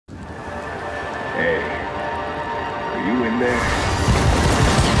Are you in there?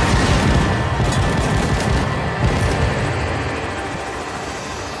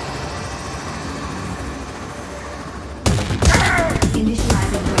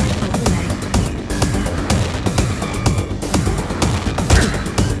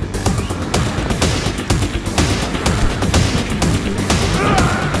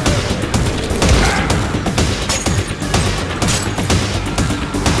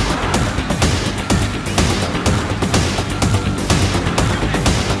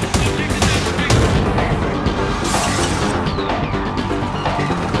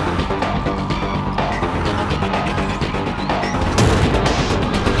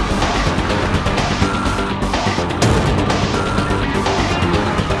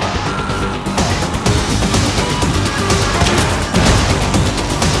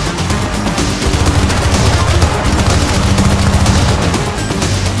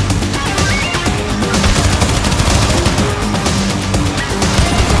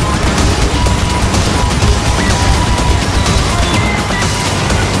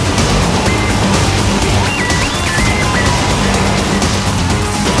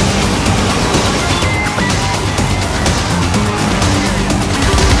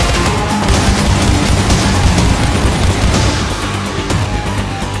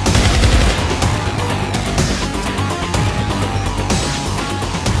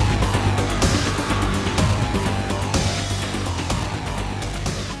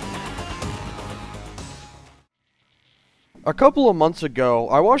 A couple of months ago,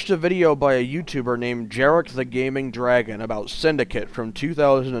 I watched a video by a YouTuber named Jarek the Gaming Dragon about Syndicate from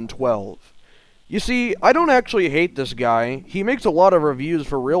 2012. You see, I don't actually hate this guy. He makes a lot of reviews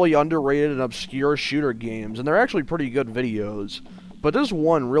for really underrated and obscure shooter games, and they're actually pretty good videos. But this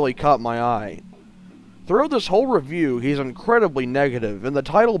one really caught my eye. Throughout this whole review, he's incredibly negative, and the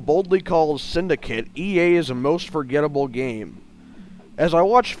title boldly calls Syndicate EA's most forgettable game. As I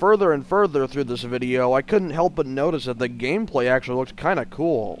watched further and further through this video, I couldn't help but notice that the gameplay actually looked kinda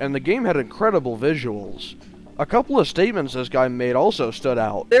cool, and the game had incredible visuals. A couple of statements this guy made also stood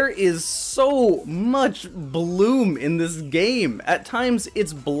out. There is so much bloom in this game. At times,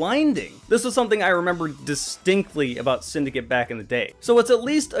 it's blinding. This is something I remember distinctly about Syndicate back in the day. So it's at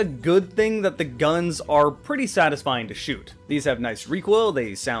least a good thing that the guns are pretty satisfying to shoot. These have nice recoil,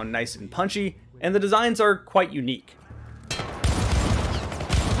 they sound nice and punchy, and the designs are quite unique.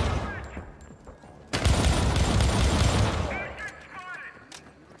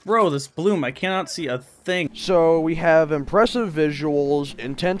 Bro, this bloom, I cannot see a thing. So we have impressive visuals,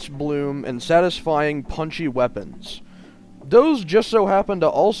 intense bloom, and satisfying punchy weapons. Those just so happen to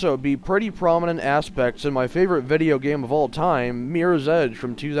also be pretty prominent aspects in my favorite video game of all time, Mirror's Edge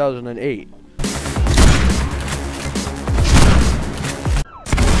from 2008.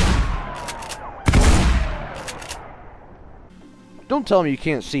 Don't tell me you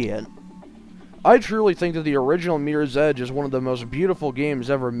can't see it. I truly think that the original Mirror's Edge is one of the most beautiful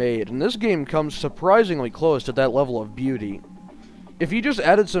games ever made, and this game comes surprisingly close to that level of beauty. If you just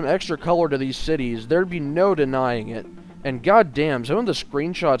added some extra color to these cities, there'd be no denying it. And goddamn, some of the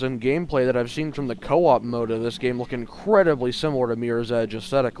screenshots and gameplay that I've seen from the co-op mode of this game look incredibly similar to Mirror's Edge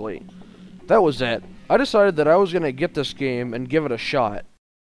aesthetically. That was it. I decided that I was going to get this game and give it a shot.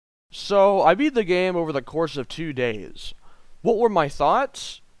 So, I beat the game over the course of 2 days. What were my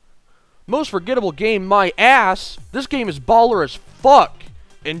thoughts? Most forgettable game, my ass! This game is baller as fuck!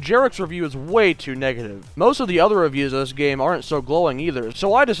 And Jarek's review is way too negative. Most of the other reviews of this game aren't so glowing either,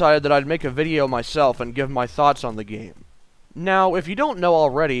 so I decided that I'd make a video myself and give my thoughts on the game. Now, if you don't know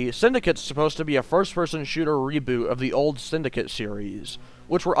already, Syndicate's supposed to be a first-person shooter reboot of the old Syndicate series,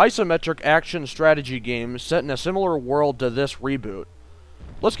 which were isometric action strategy games set in a similar world to this reboot.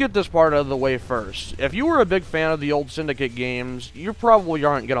 Let's get this part out of the way first. If you were a big fan of the old Syndicate games, you probably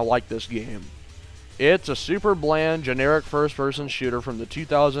aren't gonna like this game. It's a super bland, generic first-person shooter from the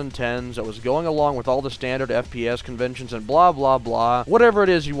 2010s that was going along with all the standard FPS conventions and blah blah blah, whatever it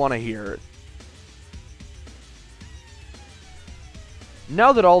is you want to hear.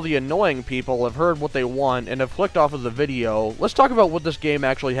 Now that all the annoying people have heard what they want and have clicked off of the video, let's talk about what this game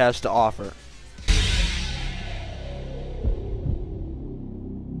actually has to offer.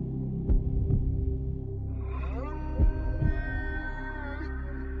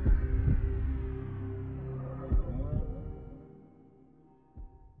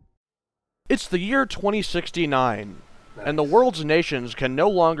 It's the year 2069, and the world's nations can no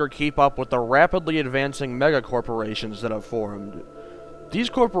longer keep up with the rapidly advancing megacorporations that have formed. These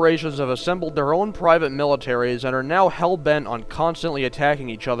corporations have assembled their own private militaries and are now hell-bent on constantly attacking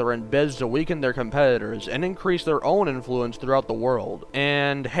each other in bids to weaken their competitors and increase their own influence throughout the world.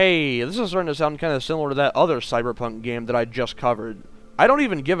 And hey, this is starting to sound kind of similar to that other cyberpunk game that I just covered. I don't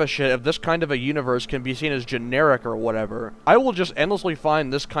even give a shit if this kind of a universe can be seen as generic or whatever. I will just endlessly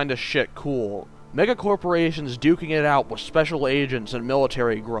find this kind of shit cool. Mega corporations duking it out with special agents and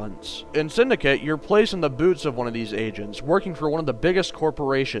military grunts. In Syndicate, you're placed in the boots of one of these agents, working for one of the biggest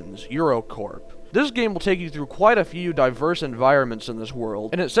corporations, Eurocorp. This game will take you through quite a few diverse environments in this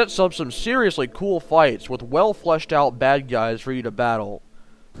world, and it sets up some seriously cool fights with well fleshed out bad guys for you to battle.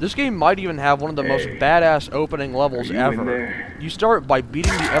 This game might even have one of the most badass opening levels ever. You start by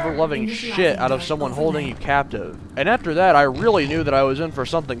beating the ever-loving shit out of someone holding you captive. And after that, I really knew that I was in for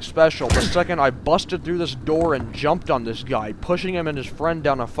something special the second I busted through this door and jumped on this guy, pushing him and his friend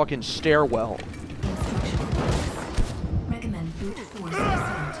down a fucking stairwell. Recommend brute force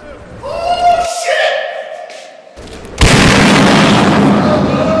assault. Oh,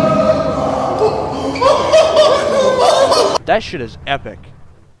 shit! That shit is epic.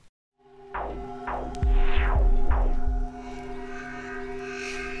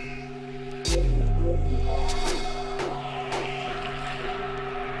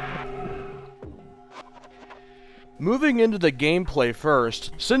 Moving into the gameplay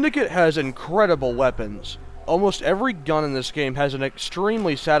first, Syndicate has incredible weapons. Almost every gun in this game has an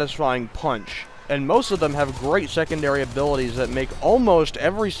extremely satisfying punch, and most of them have great secondary abilities that make almost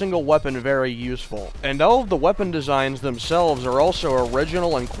every single weapon very useful. And all of the weapon designs themselves are also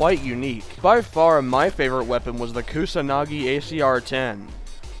original and quite unique. By far, my favorite weapon was the Kusanagi ACR-10.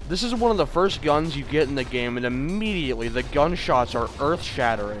 This is one of the first guns you get in the game, and immediately the gunshots are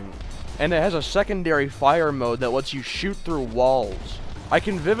earth-shattering. And it has a secondary fire mode that lets you shoot through walls. I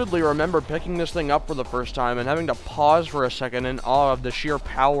can vividly remember picking this thing up for the first time and having to pause for a second in awe of the sheer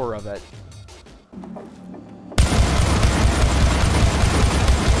power of it.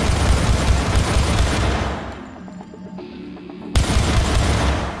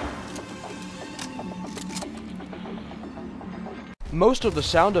 Most of the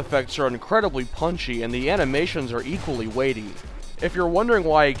sound effects are incredibly punchy and the animations are equally weighty. If you're wondering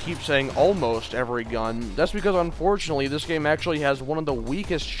why I keep saying almost every gun, that's because unfortunately this game actually has one of the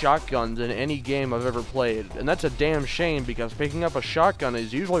weakest shotguns in any game I've ever played, and that's a damn shame because picking up a shotgun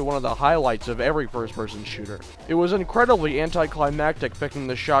is usually one of the highlights of every first-person shooter. It was incredibly anticlimactic picking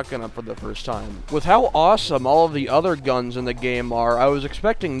the shotgun up for the first time. With how awesome all of the other guns in the game are, I was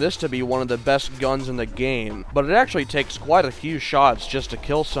expecting this to be one of the best guns in the game, but it actually takes quite a few shots just to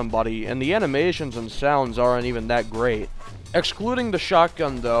kill somebody, and the animations and sounds aren't even that great. Excluding the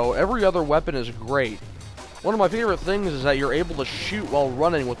shotgun though, every other weapon is great. One of my favorite things is that you're able to shoot while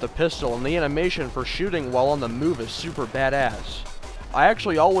running with the pistol, and the animation for shooting while on the move is super badass. I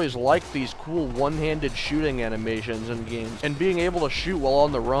actually always liked these cool one-handed shooting animations in games, and being able to shoot while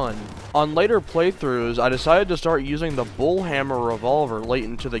on the run. On later playthroughs, I decided to start using the bullhammer revolver late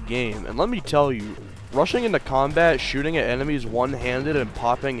into the game, and let me tell you, rushing into combat, shooting at enemies one-handed and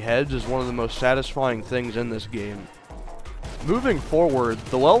popping heads is one of the most satisfying things in this game. Moving forward,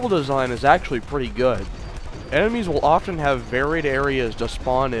 the level design is actually pretty good. Enemies will often have varied areas to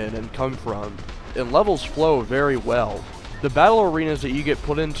spawn in and come from, and levels flow very well. The battle arenas that you get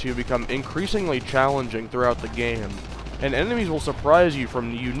put into become increasingly challenging throughout the game, and enemies will surprise you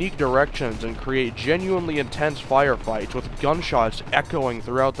from unique directions and create genuinely intense firefights with gunshots echoing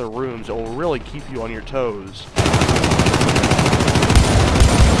throughout the rooms that will really keep you on your toes.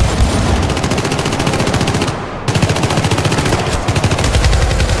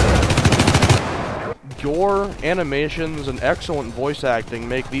 Gore, animations, and excellent voice acting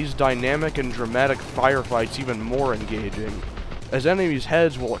make these dynamic and dramatic firefights even more engaging, as enemies'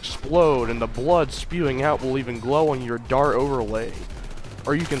 heads will explode and the blood spewing out will even glow on your dart overlay.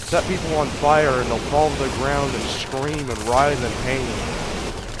 Or you can set people on fire and they'll fall to the ground and scream and writhe in pain.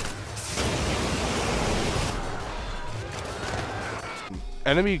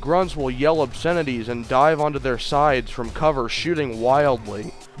 Enemy grunts will yell obscenities and dive onto their sides from cover, shooting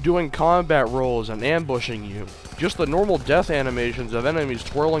wildly, doing combat rolls and ambushing you. Just the normal death animations of enemies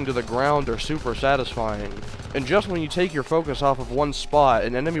twirling to the ground are super satisfying, and just when you take your focus off of one spot,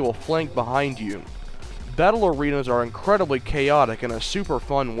 an enemy will flank behind you. Battle arenas are incredibly chaotic in a super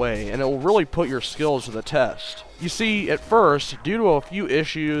fun way, and it will really put your skills to the test. You see, at first, due to a few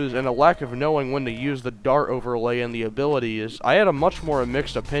issues and a lack of knowing when to use the dart overlay and the abilities, I had a much more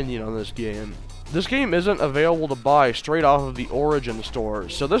mixed opinion on this game. This game isn't available to buy straight off of the Origin store,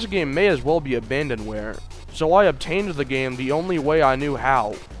 so this game may as well be abandonware. So I obtained the game the only way I knew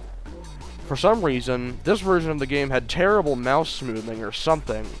how. For some reason, this version of the game had terrible mouse smoothing or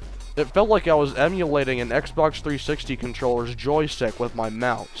something. It felt like I was emulating an Xbox 360 controller's joystick with my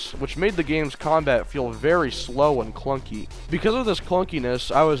mouse, which made the game's combat feel very slow and clunky. Because of this clunkiness,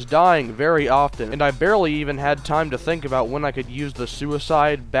 I was dying very often, and I barely even had time to think about when I could use the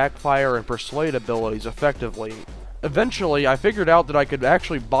suicide, backfire, and persuade abilities effectively. Eventually, I figured out that I could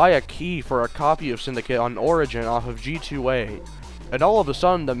actually buy a key for a copy of Syndicate on Origin off of G2A, and all of a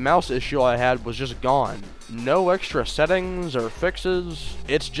sudden the mouse issue I had was just gone. No extra settings or fixes,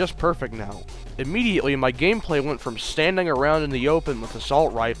 it's just perfect now. Immediately, my gameplay went from standing around in the open with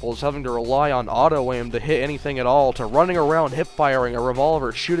assault rifles having to rely on auto-aim to hit anything at all, to running around hip-firing a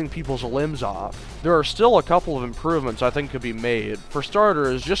revolver shooting people's limbs off. There are still a couple of improvements I think could be made. For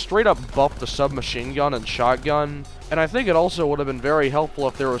starters, just straight up buff the submachine gun and shotgun, and I think it also would have been very helpful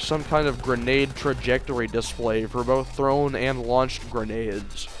if there was some kind of grenade trajectory display for both thrown and launched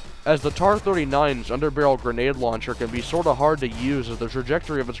grenades, as the TAR-39's underbarrel grenade launcher can be sorta hard to use as the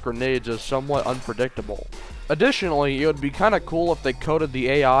trajectory of its grenades is somewhat unpredictable. Additionally, it would be kinda cool if they coded the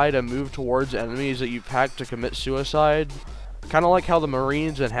AI to move towards enemies that you've hacked to commit suicide. Kinda like how the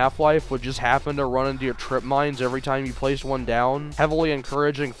Marines in Half-Life would just happen to run into your trip mines every time you place one down, heavily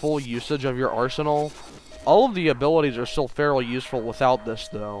encouraging full usage of your arsenal. All of the abilities are still fairly useful without this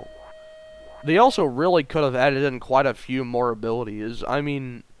though. They also really could have added in quite a few more abilities. I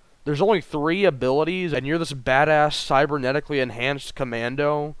mean, there's only 3 abilities, and you're this badass, cybernetically enhanced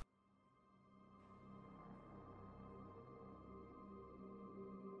commando.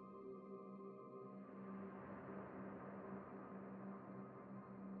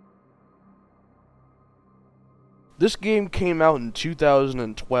 This game came out in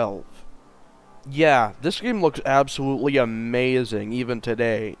 2012. Yeah, this game looks absolutely amazing even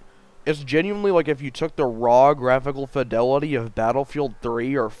today. It's genuinely like if you took the raw graphical fidelity of Battlefield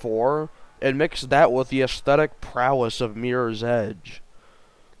 3 or 4 and mixed that with the aesthetic prowess of Mirror's Edge.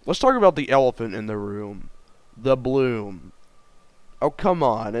 Let's talk about the elephant in the room. The bloom. Oh come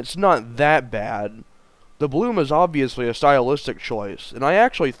on, it's not that bad. The bloom is obviously a stylistic choice, and I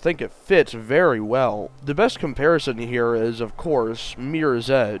actually think it fits very well. The best comparison here is, of course, Mirror's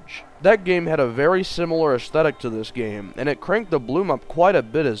Edge. That game had a very similar aesthetic to this game, and it cranked the bloom up quite a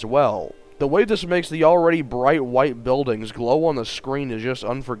bit as well. The way this makes the already bright white buildings glow on the screen is just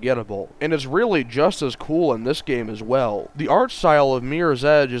unforgettable, and it's really just as cool in this game as well. The art style of Mirror's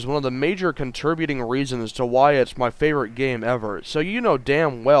Edge is one of the major contributing reasons to why it's my favorite game ever, so you know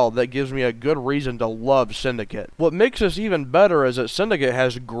damn well that gives me a good reason to love Syndicate. What makes this even better is that Syndicate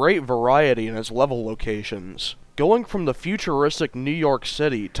has great variety in its level locations. Going from the futuristic New York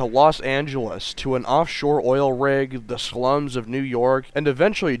City to Los Angeles to an offshore oil rig, the slums of New York, and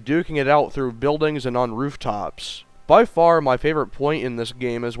eventually duking it out through buildings and on rooftops. By far my favorite point in this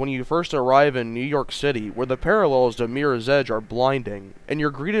game is when you first arrive in New York City, where the parallels to Mirror's Edge are blinding, and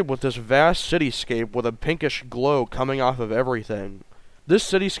you're greeted with this vast cityscape with a pinkish glow coming off of everything. This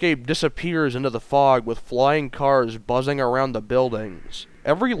cityscape disappears into the fog with flying cars buzzing around the buildings.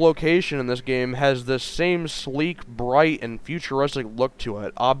 Every location in this game has this same sleek, bright, and futuristic look to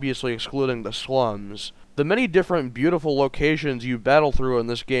it, obviously excluding the slums. The many different beautiful locations you battle through in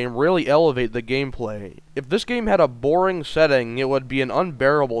this game really elevate the gameplay. If this game had a boring setting, it would be an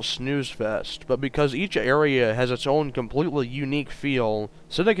unbearable snooze fest, but because each area has its own completely unique feel,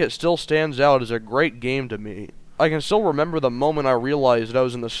 Syndicate still stands out as a great game to me. I can still remember the moment I realized I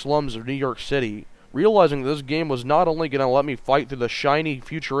was in the slums of New York City, realizing this game was not only going to let me fight through the shiny,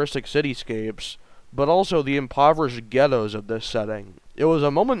 futuristic cityscapes, but also the impoverished ghettos of this setting. It was a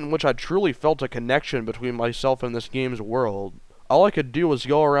moment in which I truly felt a connection between myself and this game's world. All I could do was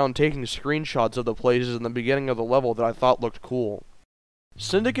go around taking screenshots of the places in the beginning of the level that I thought looked cool.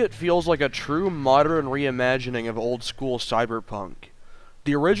 Syndicate feels like a true modern reimagining of old-school cyberpunk.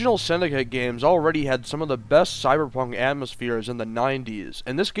 The original Syndicate games already had some of the best cyberpunk atmospheres in the 90s,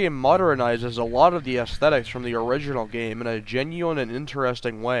 and this game modernizes a lot of the aesthetics from the original game in a genuine and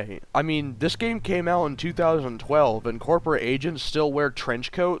interesting way. I mean, this game came out in 2012, and corporate agents still wear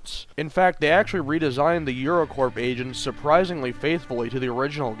trench coats. In fact, they actually redesigned the Eurocorp agents surprisingly faithfully to the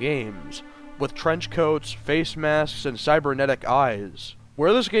original games, with trench coats, face masks, and cybernetic eyes.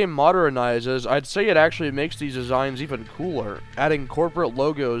 Where this game modernizes, I'd say it actually makes these designs even cooler, adding corporate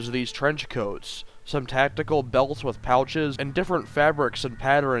logos to these trench coats, some tactical belts with pouches, and different fabrics and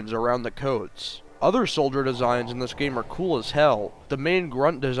patterns around the coats. Other soldier designs in this game are cool as hell. The main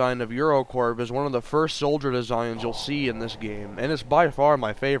grunt design of Eurocorp is one of the first soldier designs you'll see in this game, and it's by far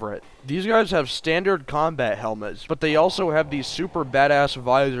my favorite. These guys have standard combat helmets, but they also have these super badass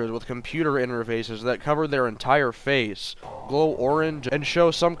visors with computer interfaces that cover their entire face, glow orange, and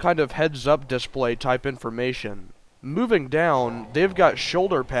show some kind of heads-up display type information. Moving down, they've got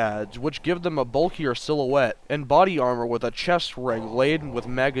shoulder pads, which give them a bulkier silhouette, and body armor with a chest rig laden with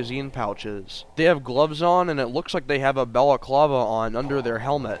magazine pouches. They have gloves on, and it looks like they have a balaclava on under their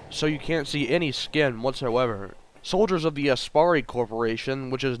helmet, so you can't see any skin whatsoever. Soldiers of the Aspari Corporation,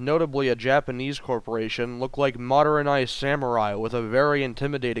 which is notably a Japanese corporation, look like modernized samurai with a very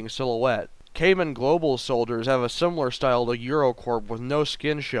intimidating silhouette. Cayman Global soldiers have a similar style to Eurocorp with no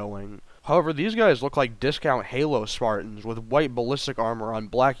skin showing. However, these guys look like discount Halo Spartans with white ballistic armor on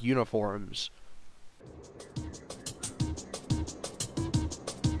black uniforms.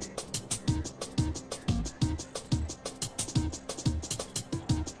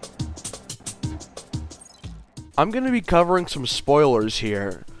 I'm going to be covering some spoilers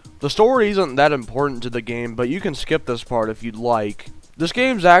here. The story isn't that important to the game, but you can skip this part if you'd like. This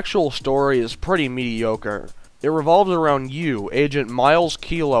game's actual story is pretty mediocre. It revolves around you, Agent Miles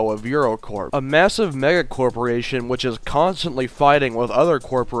Kilo of Eurocorp, a massive megacorporation which is constantly fighting with other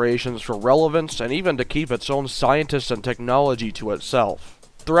corporations for relevance and even to keep its own scientists and technology to itself.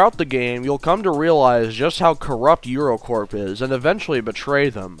 Throughout the game, you'll come to realize just how corrupt Eurocorp is and eventually betray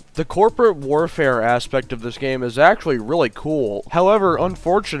them. The corporate warfare aspect of this game is actually really cool. However,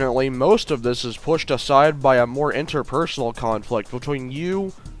 unfortunately, most of this is pushed aside by a more interpersonal conflict between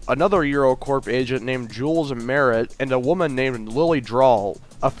you, another Eurocorp agent named Jules Merritt, and a woman named Lily Drawl,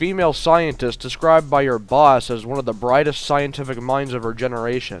 a female scientist described by your boss as one of the brightest scientific minds of her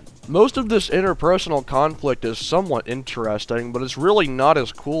generation. Most of this interpersonal conflict is somewhat interesting, but it's really not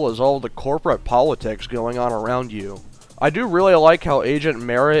as cool as all the corporate politics going on around you. I do really like how Agent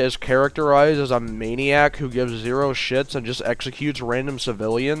Merritt is characterized as a maniac who gives zero shits and just executes random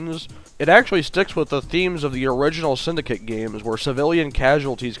civilians. It actually sticks with the themes of the original Syndicate games, where civilian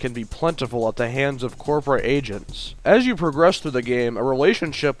casualties can be plentiful at the hands of corporate agents. As you progress through the game, a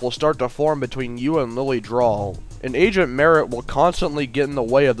relationship will start to form between you and Lily Drawl. And Agent Merritt will constantly get in the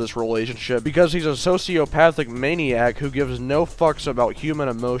way of this relationship because he's a sociopathic maniac who gives no fucks about human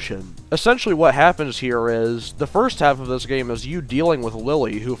emotion. Essentially what happens here is, the first half of this game is you dealing with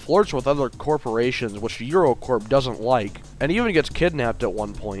Lily, who flirts with other corporations which Eurocorp doesn't like, and even gets kidnapped at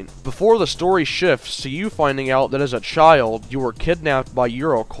one point, before the story shifts to you finding out that as a child, you were kidnapped by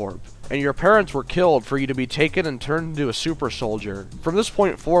Eurocorp, and your parents were killed for you to be taken and turned into a super soldier. From this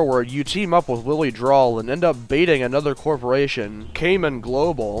point forward, you team up with Lily Drawl and end up baiting another corporation, Cayman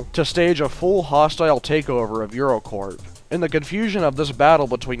Global, to stage a full hostile takeover of Eurocorp. In the confusion of this battle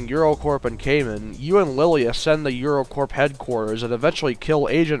between Eurocorp and Cayman, you and Lily ascend the Eurocorp headquarters and eventually kill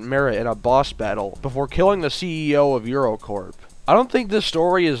Agent Merritt in a boss battle, before killing the CEO of Eurocorp. I don't think this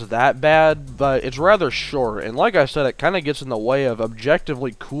story is that bad, but it's rather short, and like I said, it kinda gets in the way of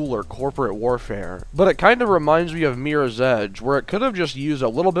objectively cooler corporate warfare. But it kinda reminds me of Mirror's Edge, where it could have just used a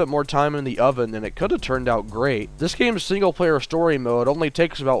little bit more time in the oven and it could have turned out great. This game's single-player story mode only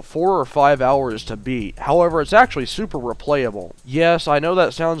takes about 4 or 5 hours to beat, however it's actually super replayable. Yes, I know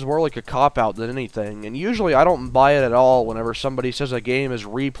that sounds more like a cop-out than anything, and usually I don't buy it at all whenever somebody says a game is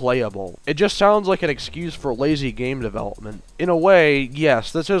replayable. It just sounds like an excuse for lazy game development. In a way,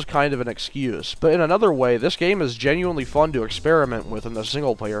 yes, this is kind of an excuse, but in another way, this game is genuinely fun to experiment with in the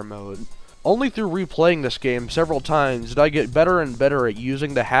single-player mode. Only through replaying this game several times did I get better and better at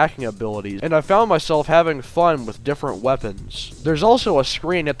using the hacking abilities, and I found myself having fun with different weapons. There's also a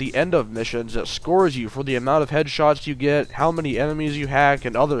screen at the end of missions that scores you for the amount of headshots you get, how many enemies you hack,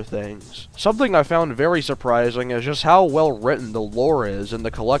 and other things. Something I found very surprising is just how well written the lore is in the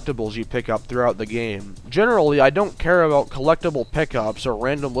collectibles you pick up throughout the game. Generally, I don't care about collectible pickups or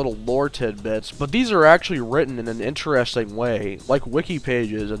random little lore tidbits, but these are actually written in an interesting way, like wiki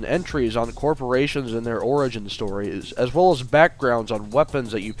pages and entries on corporations and their origin stories, as well as backgrounds on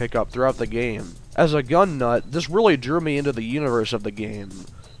weapons that you pick up throughout the game. As a gun nut, this really drew me into the universe of the game.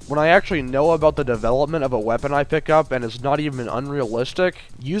 When I actually know about the development of a weapon I pick up and it's not even unrealistic,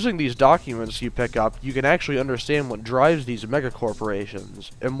 using these documents you pick up, you can actually understand what drives these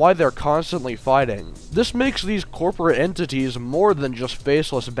megacorporations, and why they're constantly fighting. This makes these corporate entities more than just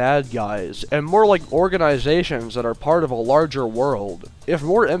faceless bad guys, and more like organizations that are part of a larger world. If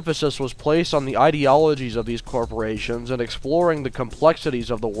more emphasis was placed on the ideologies of these corporations and exploring the complexities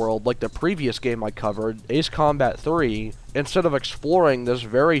of the world like the previous game I covered, Ace Combat 3, instead of exploring this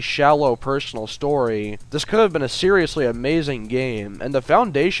very shallow personal story, this could have been a seriously amazing game, and the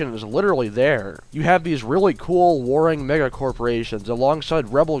foundation is literally there. You have these really cool warring megacorporations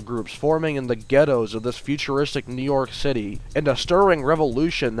alongside rebel groups forming in the ghettos of this futuristic New York City, and a stirring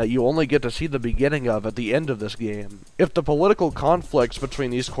revolution that you only get to see the beginning of at the end of this game. If the political conflicts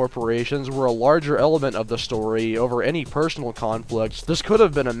between these corporations were a larger element of the story over any personal conflicts, this could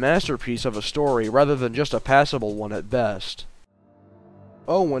have been a masterpiece of a story rather than just a passable one at best.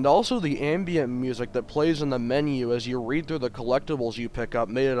 Oh, and also the ambient music that plays in the menu as you read through the collectibles you pick up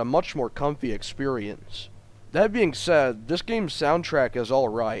made it a much more comfy experience. That being said, this game's soundtrack is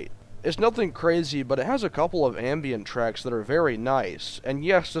alright. It's nothing crazy, but it has a couple of ambient tracks that are very nice, and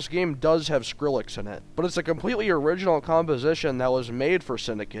yes, this game does have Skrillex in it, but it's a completely original composition that was made for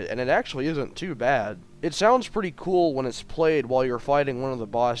Syndicate, and it actually isn't too bad. It sounds pretty cool when it's played while you're fighting one of the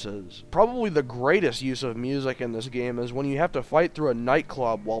bosses. Probably the greatest use of music in this game is when you have to fight through a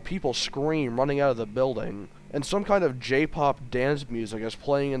nightclub while people scream running out of the building, and some kind of J-pop dance music is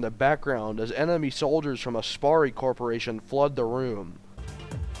playing in the background as enemy soldiers from a Spari corporation flood the room.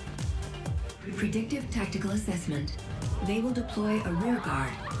 Predictive tactical assessment. They will deploy a rear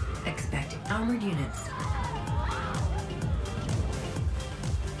guard. Expect armored units.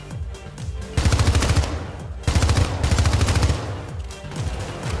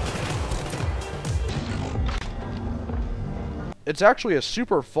 It's actually a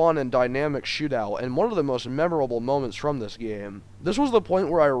super fun and dynamic shootout, and one of the most memorable moments from this game. This was the point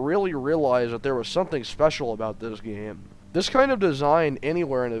where I really realized that there was something special about this game. This kind of design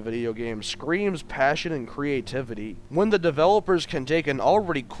anywhere in a video game screams passion and creativity. When the developers can take an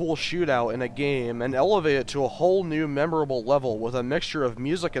already cool shootout in a game and elevate it to a whole new memorable level with a mixture of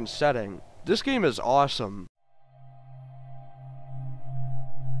music and setting, this game is awesome.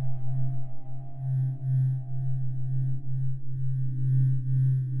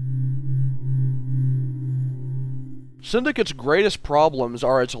 Syndicate's greatest problems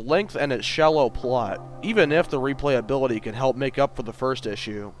are its length and its shallow plot, even if the replayability can help make up for the first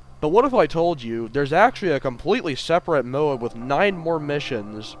issue. But what if I told you there's actually a completely separate mode with 9 more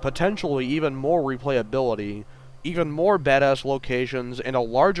missions, potentially even more replayability, even more badass locations, and a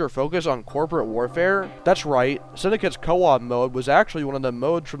larger focus on corporate warfare? That's right, Syndicate's co-op mode was actually one of the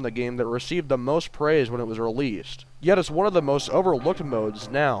modes from the game that received the most praise when it was released. Yet it's one of the most overlooked modes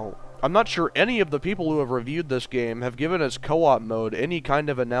now. I'm not sure any of the people who have reviewed this game have given its co-op mode any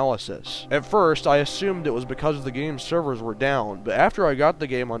kind of analysis. At first, I assumed it was because the game's servers were down, but after I got the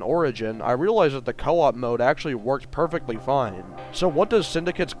game on Origin, I realized that the co-op mode actually worked perfectly fine. So what does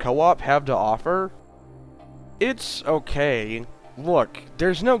Syndicate's co-op have to offer? It's okay. Look,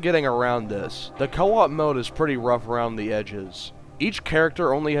 there's no getting around this. The co-op mode is pretty rough around the edges. Each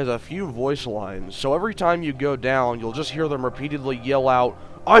character only has a few voice lines, so every time you go down, you'll just hear them repeatedly yell out,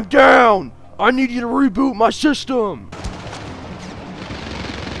 "I'm down! I need you to reboot my system!"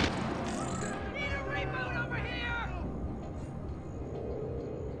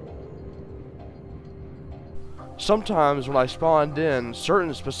 Sometimes when I spawned in,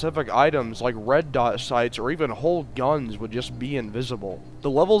 certain specific items like red dot sights or even whole guns would just be invisible.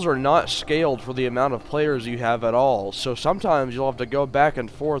 The levels are not scaled for the amount of players you have at all, so sometimes you'll have to go back and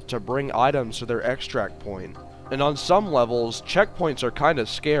forth to bring items to their extract point. And on some levels, checkpoints are kinda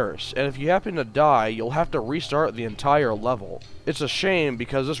scarce, and if you happen to die, you'll have to restart the entire level. It's a shame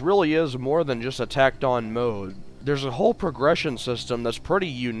because this really is more than just a tacked on mode. There's a whole progression system that's pretty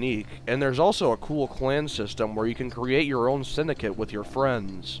unique, and there's also a cool clan system where you can create your own syndicate with your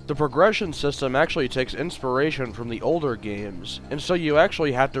friends. The progression system actually takes inspiration from the older games, and so you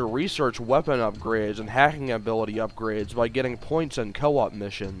actually have to research weapon upgrades and hacking ability upgrades by getting points in co-op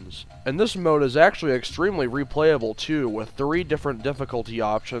missions. And this mode is actually extremely replayable too, with 3 different difficulty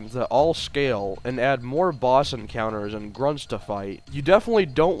options that all scale and add more boss encounters and grunts to fight. You definitely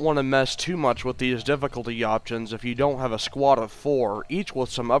don't want to mess too much with these difficulty options if you don't have a squad of 4, each with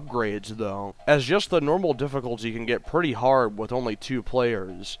some upgrades though, as just the normal difficulty can get pretty hard with only 2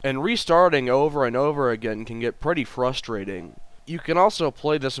 players, and restarting over and over again can get pretty frustrating. You can also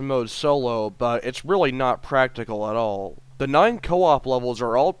play this mode solo, but it's really not practical at all. The 9 co-op levels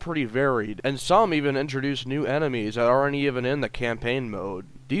are all pretty varied, and some even introduce new enemies that aren't even in the campaign mode.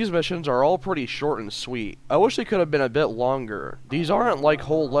 These missions are all pretty short and sweet. I wish they could have been a bit longer. These aren't like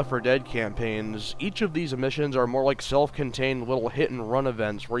whole Left 4 Dead campaigns. Each of these missions are more like self-contained little hit-and-run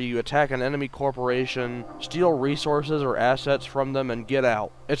events where you attack an enemy corporation, steal resources or assets from them, and get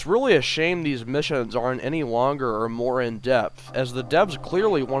out. It's really a shame these missions aren't any longer or more in-depth, as the devs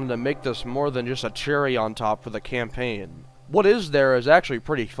clearly wanted to make this more than just a cherry on top for the campaign. What is there is actually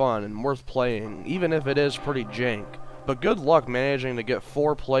pretty fun and worth playing, even if it is pretty jank. But good luck managing to get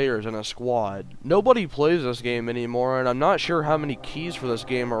 4 players in a squad. Nobody plays this game anymore, and I'm not sure how many keys for this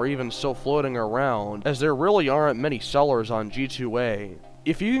game are even still floating around, as there really aren't many sellers on G2A.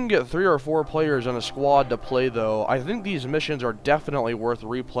 If you can get 3 or 4 players in a squad to play though, I think these missions are definitely worth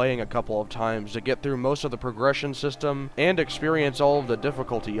replaying a couple of times to get through most of the progression system and experience all of the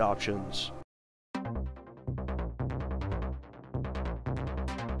difficulty options.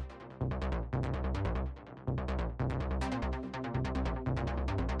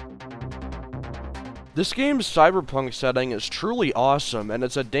 This game's cyberpunk setting is truly awesome, and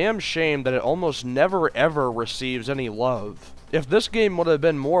it's a damn shame that it almost never ever receives any love. If this game would have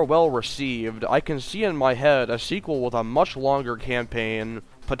been more well received, I can see in my head a sequel with a much longer campaign,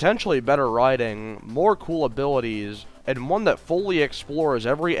 potentially better writing, more cool abilities, and one that fully explores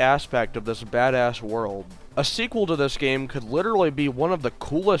every aspect of this badass world. A sequel to this game could literally be one of the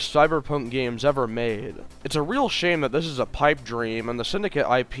coolest cyberpunk games ever made. It's a real shame that this is a pipe dream and the Syndicate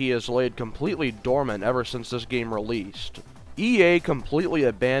IP is laid completely dormant ever since this game released. EA completely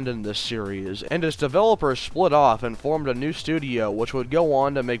abandoned this series, and its developers split off and formed a new studio which would go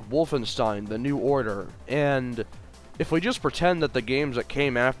on to make Wolfenstein: The New Order, and if we just pretend that the games that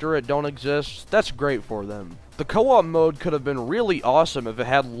came after it don't exist, that's great for them. The co-op mode could have been really awesome if it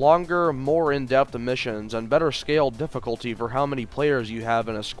had longer, more in-depth missions and better scaled difficulty for how many players you have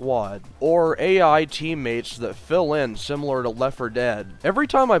in a squad, or AI teammates that fill in similar to Left 4 Dead. Every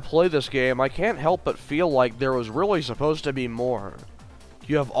time I play this game, I can't help but feel like there was really supposed to be more.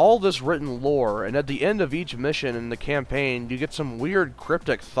 You have all this written lore, and at the end of each mission in the campaign, you get some weird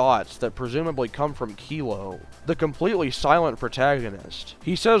cryptic thoughts that presumably come from Kilo, the completely silent protagonist.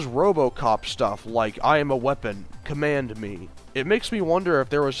 He says RoboCop stuff like, "I am a weapon, command me." It makes me wonder if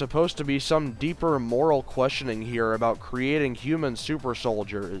there was supposed to be some deeper moral questioning here about creating human super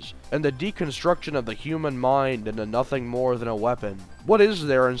soldiers, and the deconstruction of the human mind into nothing more than a weapon. What is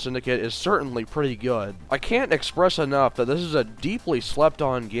there in Syndicate is certainly pretty good. I can't express enough that this is a deeply slept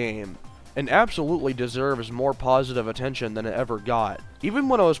on game, and absolutely deserves more positive attention than it ever got. Even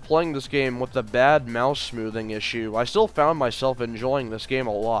when I was playing this game with the bad mouse smoothing issue, I still found myself enjoying this game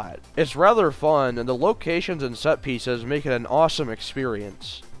a lot. It's rather fun, and the locations and set pieces make it an awesome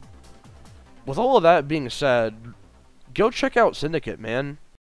experience. With all of that being said, go check out Syndicate, man.